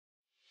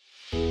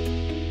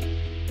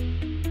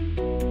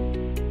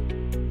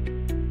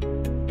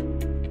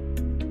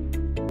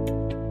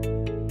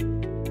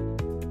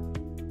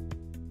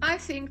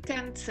think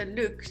TENCEL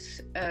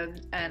Luxe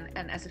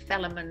and as a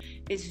filament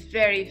is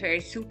very,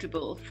 very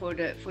suitable for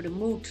the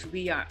mood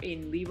we are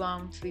in. We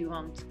want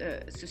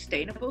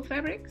sustainable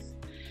fabrics.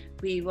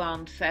 We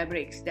want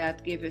fabrics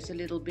that give us a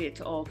little bit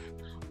of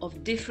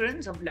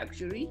difference, of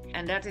luxury,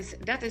 and that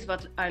is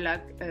what I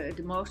like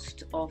the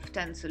most of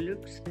TENCEL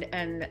Luxe.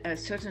 And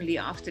certainly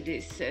after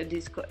this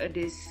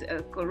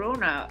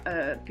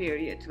Corona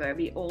period, where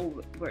we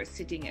all were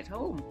sitting at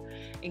home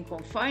in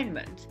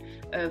confinement,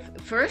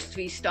 first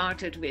we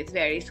started with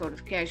very sort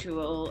of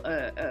casual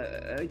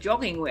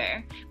jogging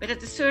wear, but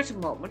at a certain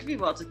moment we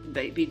wanted to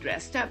be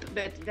dressed up.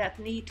 But that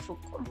need for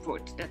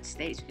comfort, that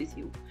stays with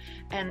you,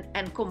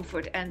 and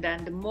comfort. And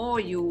then the more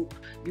you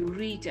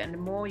read and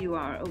the more you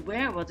are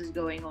aware what is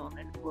going on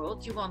in the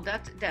world, you want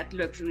that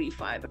luxury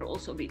fiber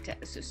also be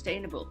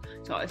sustainable.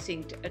 So I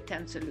think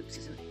TENCEL Luxe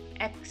is an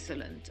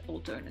excellent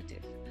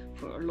alternative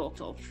for a lot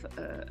of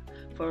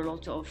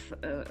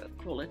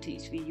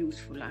qualities we use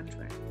for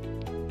loungewear.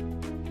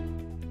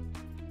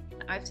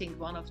 I think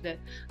one of the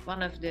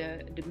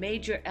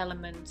major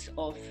elements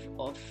of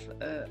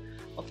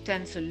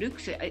TENCEL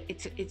Luxe,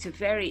 it's a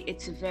very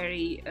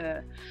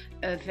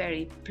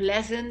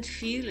pleasant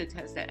feel. It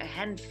has a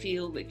hand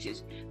feel which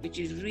is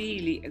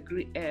really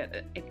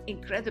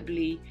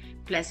incredibly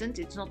pleasant.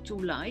 It's not too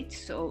light,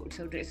 so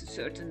there's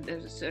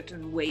a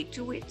certain weight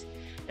to it.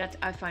 That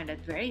I find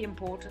that very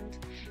important.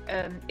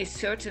 Is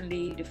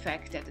certainly the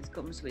fact that it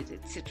comes with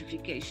its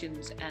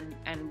certifications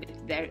and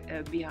with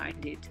there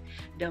behind it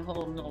the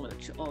whole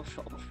knowledge of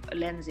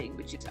lensing,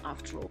 which is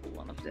after all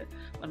one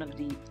of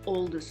the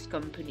oldest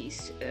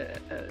companies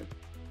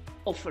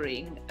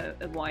offering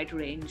a wide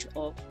range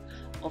of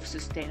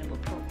sustainable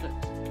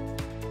products.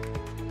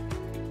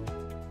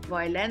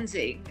 By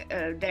lensing,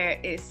 there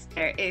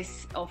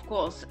is of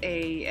course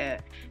a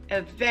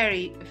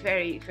very,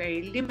 very,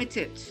 very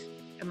limited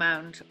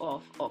amount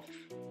of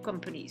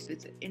companies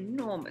with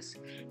enormous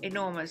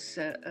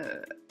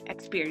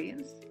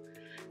experience.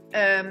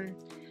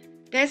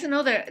 There's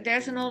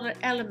another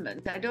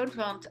element. I don't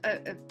want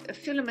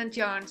filament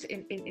yarns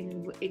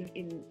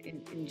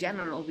in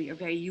general. We are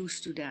very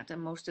used to that,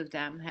 and most of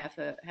them have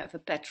a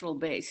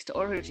petrol-based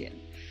origin.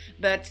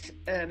 But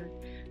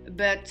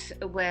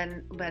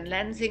when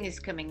lensing is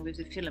coming with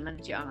a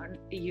filament yarn,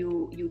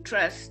 you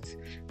trust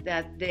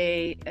that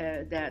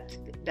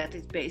that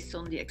is based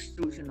on the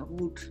extrusion of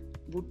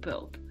wood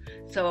pulp.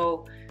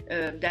 So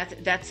that's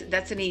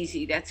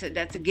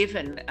a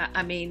given.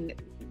 I mean,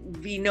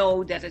 we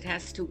know that it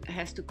has to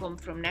come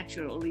from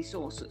natural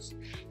resources.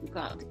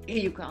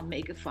 You can't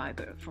make a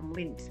fiber from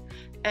wind,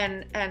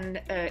 and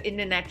in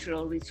the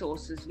natural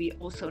resources we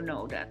also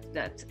know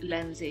that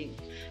lensing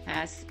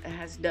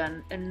has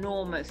done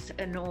enormous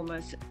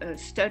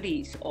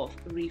studies of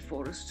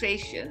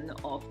reforestation,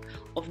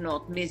 of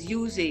not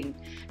misusing,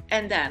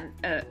 and then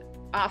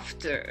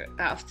after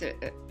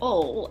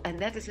all, and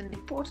that is an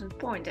important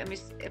point. I mean,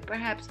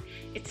 perhaps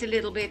it's a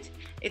little bit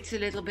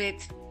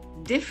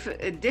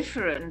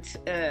different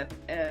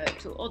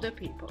to other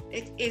people.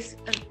 It is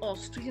an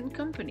Austrian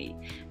company,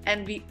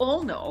 and we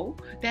all know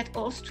that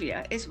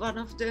Austria is one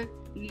of the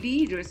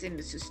leaders in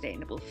the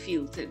sustainable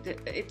field.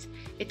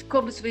 It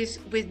comes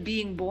with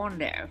being born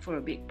there for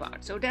a big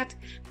part. So that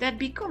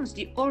becomes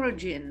the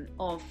origin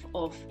of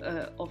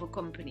a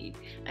company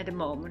at the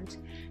moment,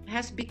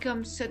 has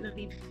become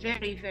suddenly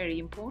very, very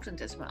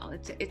important as well.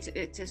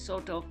 It's a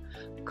sort of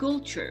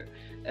culture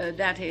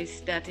that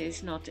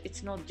is not.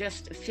 It's not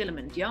just a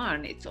filament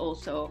yarn. It's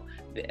also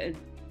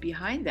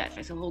behind that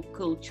there's a whole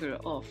culture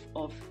of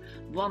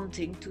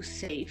wanting to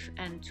save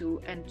and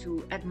to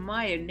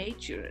admire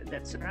nature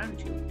that's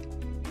around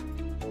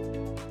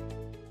you.